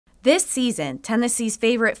This season, Tennessee's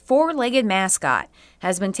favorite four-legged mascot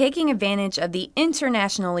has been taking advantage of the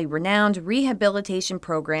internationally renowned rehabilitation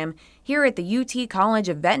program here at the UT College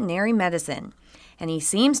of Veterinary Medicine, and he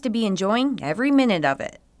seems to be enjoying every minute of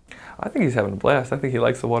it. I think he's having a blast. I think he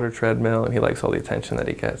likes the water treadmill and he likes all the attention that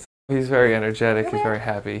he gets. He's very energetic, he's very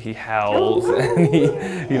happy, he howls, and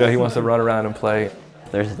he wants to run around and play.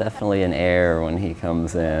 There's definitely an air when he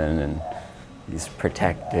comes in, and he's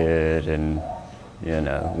protected and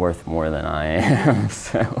worth more than I am,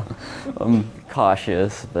 so I'm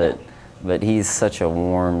cautious, but he's such a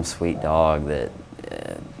warm, sweet dog that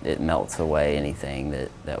it melts away anything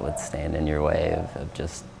that would stand in your way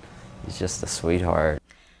he's just a sweetheart.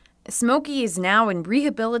 Smokey is now in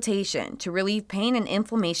rehabilitation to relieve pain and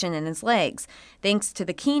inflammation in his legs, thanks to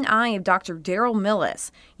the keen eye of Dr. Daryl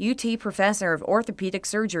Millis, UT professor of orthopedic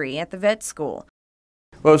surgery at the vet school.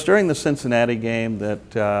 Well, it was during the Cincinnati game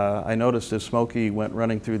that I noticed as Smokey went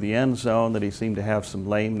running through the end zone that he seemed to have some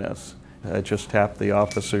lameness. I just tapped the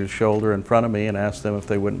officer's shoulder in front of me and asked them if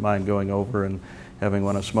they wouldn't mind going over and having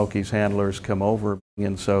one of Smokey's handlers come over.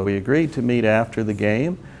 And so we agreed to meet after the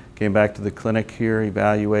game, came back to the clinic here,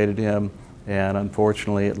 evaluated him, and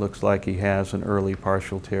unfortunately it looks like he has an early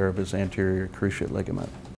partial tear of his anterior cruciate ligament.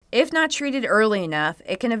 If not treated early enough,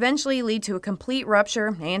 it can eventually lead to a complete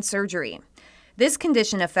rupture and surgery. This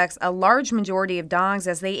condition affects a large majority of dogs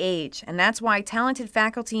as they age, and that's why talented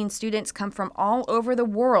faculty and students come from all over the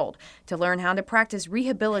world to learn how to practice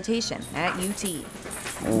rehabilitation at UT.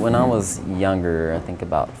 When I was younger, I think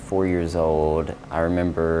about 4 years old, I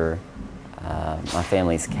remember my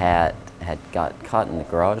family's cat had got caught in the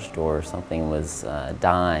garage door. Something was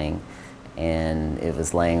dying, and it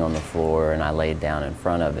was laying on the floor, and I laid down in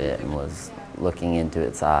front of it and was looking into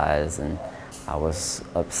its eyes, and I was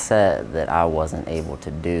upset that I wasn't able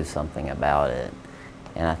to do something about it.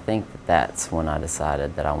 And I think that's when I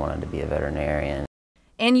decided that I wanted to be a veterinarian.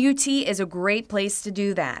 And UT is a great place to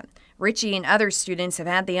do that. Richie and other students have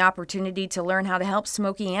had the opportunity to learn how to help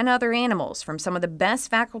Smokey and other animals from some of the best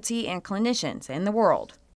faculty and clinicians in the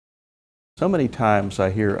world. So many times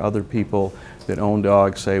I hear other people that own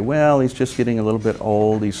dogs say, well, he's just getting a little bit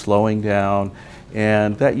old, he's slowing down,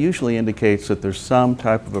 and that usually indicates that there's some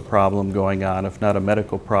type of a problem going on, if not a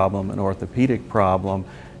medical problem, an orthopedic problem,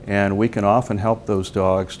 and we can often help those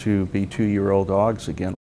dogs to be 2-year-old dogs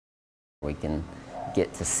again. We can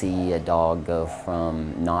get to see a dog go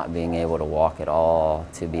from not being able to walk at all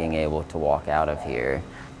to being able to walk out of here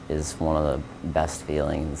is one of the best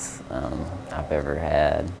feelings I've ever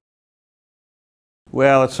had.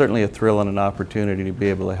 Well, it's certainly a thrill and an opportunity to be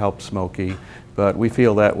able to help Smokey, but we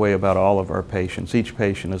feel that way about all of our patients. Each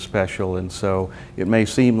patient is special, and so it may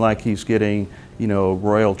seem like he's getting,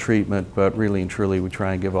 royal treatment, but really and truly we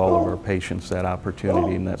try and give all of our patients that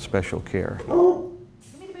opportunity and that special care.